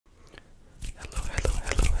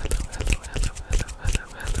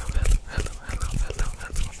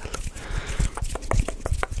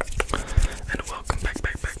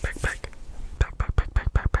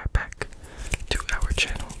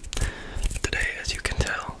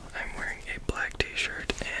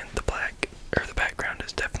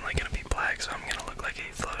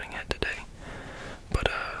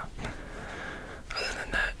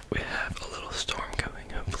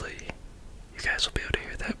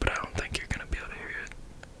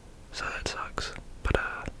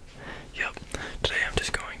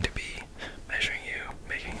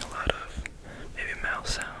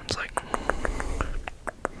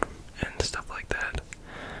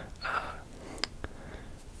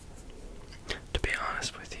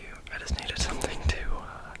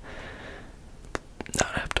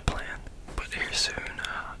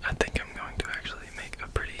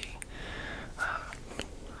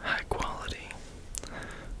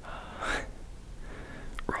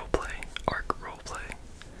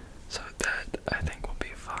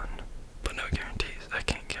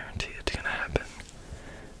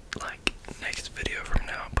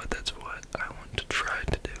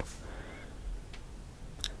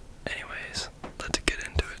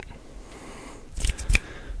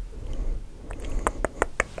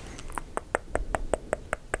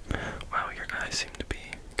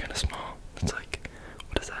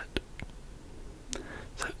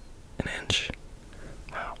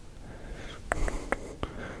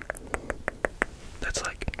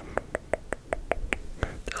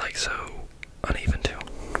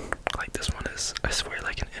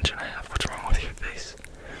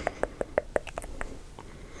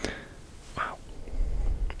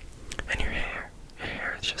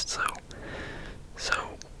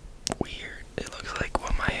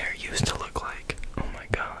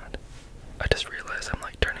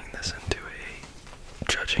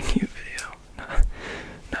measuring you video.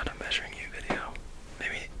 Not a measuring you video.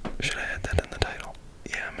 Maybe, should I add that in the title?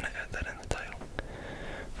 Yeah, I'm gonna add that in the title.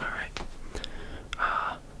 Alright.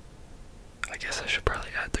 I guess I should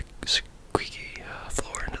probably add the squeaky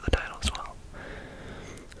floor into the title as well.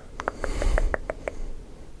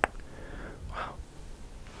 Wow.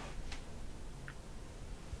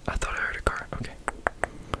 I thought I heard a car. Okay.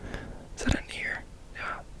 Is that an ear?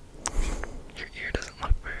 Yeah. Your ear doesn't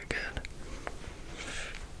look very good.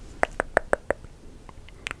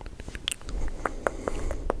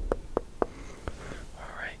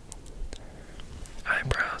 Alright.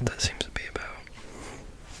 Eyebrows, that seems to be about,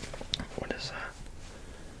 what is that?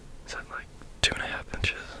 Is that like 2.5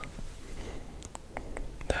 inches?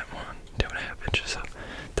 That one, 2.5 inches, so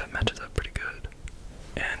that matches up pretty good.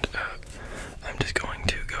 And I'm just going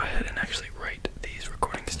to go ahead and actually write these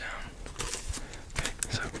recordings down. Okay,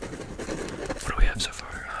 so what do we have so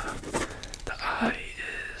far? The eye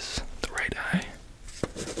is, the right eye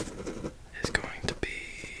is going to be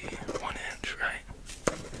 1 inch, right?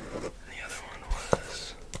 And the other one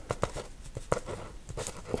was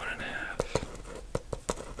 1.5.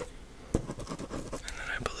 And then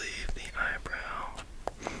I believe the eyebrow.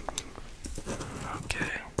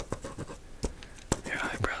 Okay. Your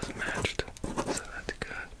eyebrows matched, so that's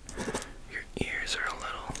good. Your ears are a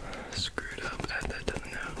little screwed up. Add that to the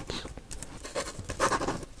notes.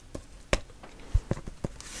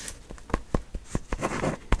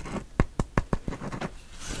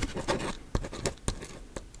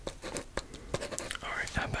 Alright,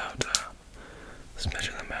 how about, let's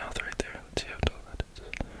measure the mouth right there. Let's see how tall that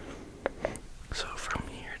is. So from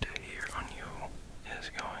here to here on you is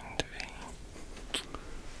going to be,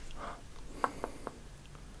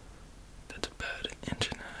 that's about 1.5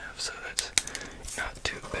 inches, so that's not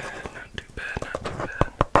too bad, not too bad, not too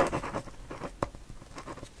bad.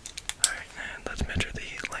 Alright, and let's measure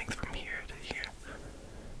the length from here to here.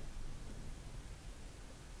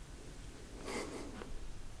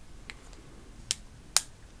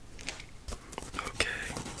 Okay.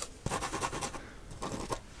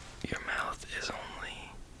 Your mouth is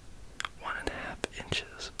only 1.5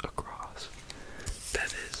 inches across.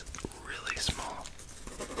 That is really small.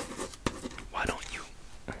 Why don't you?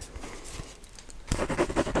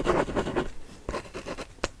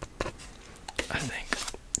 I think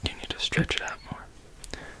you need to stretch it out more.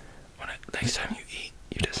 Next time you eat,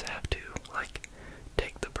 you just have to like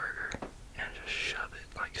take the burger and just shove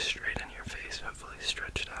it like straight in your face. Hopefully,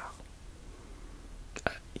 stretch it out.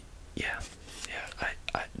 Yeah.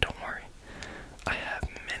 I don't worry. I have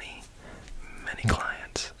many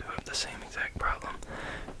clients who have the same exact problem,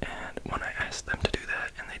 and when I ask them to do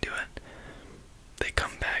that and they do it, they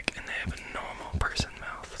come back and they have a normal person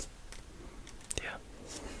mouth. Yeah.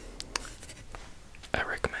 I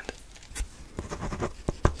recommend it.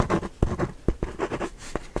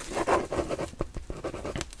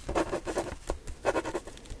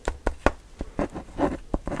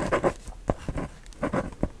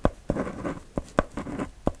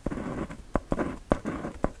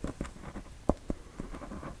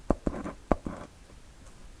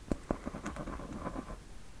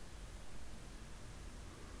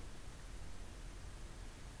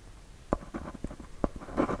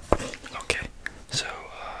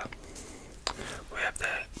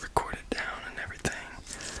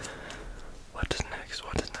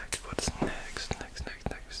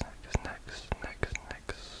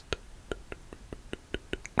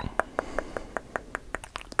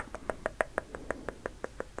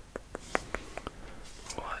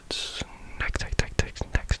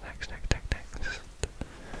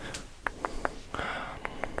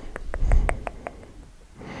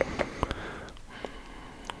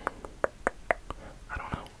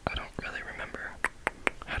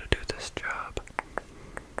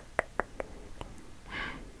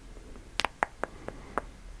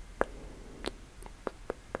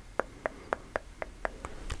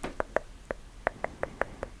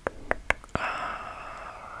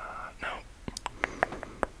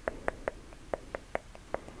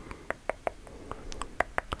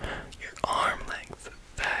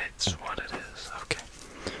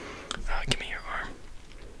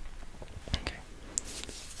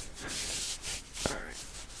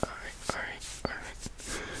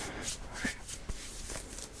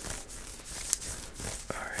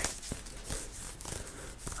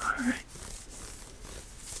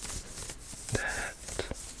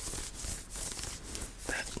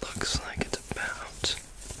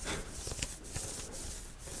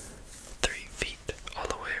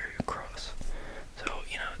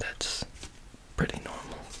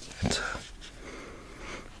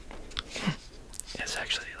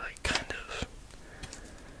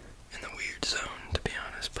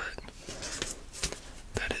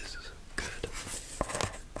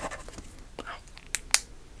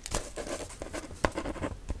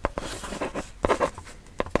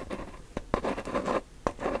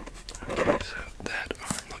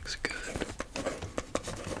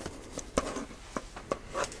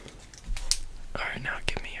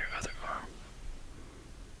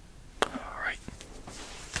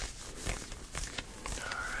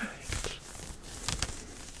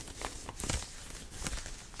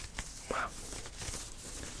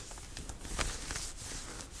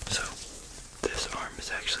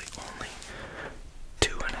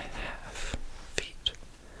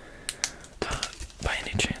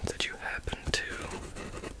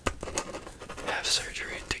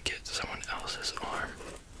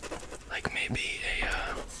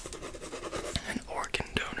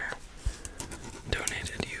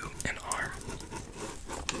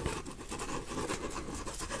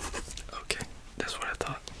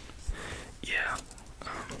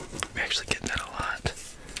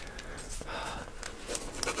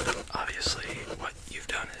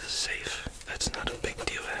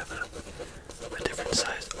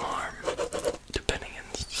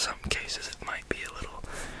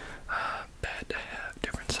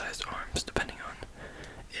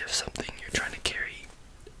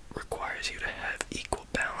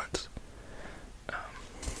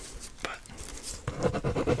 Other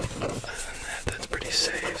than that, that's pretty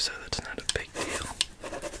safe, so that's not a big deal.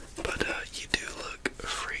 But you do look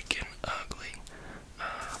freaking ugly.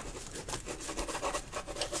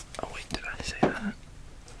 Oh wait, did I say that?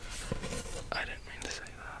 I didn't mean to say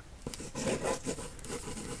that.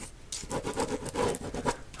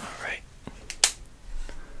 Alright.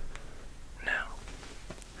 Now,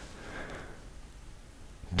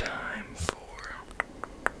 time for...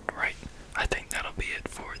 Right, I think that'll be it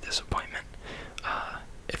for this appointment.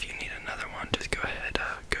 If you need another one, just go ahead,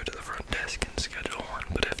 go to the front desk and schedule one.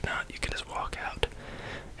 But if not, you can just walk out,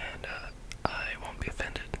 and I won't be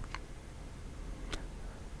offended.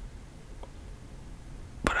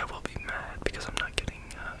 But I will be mad because I'm not getting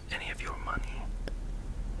any of your money.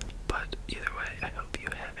 But either way, I hope you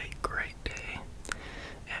have a great day,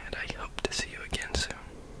 and I hope to see you again soon.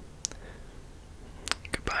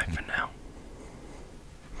 Goodbye for now.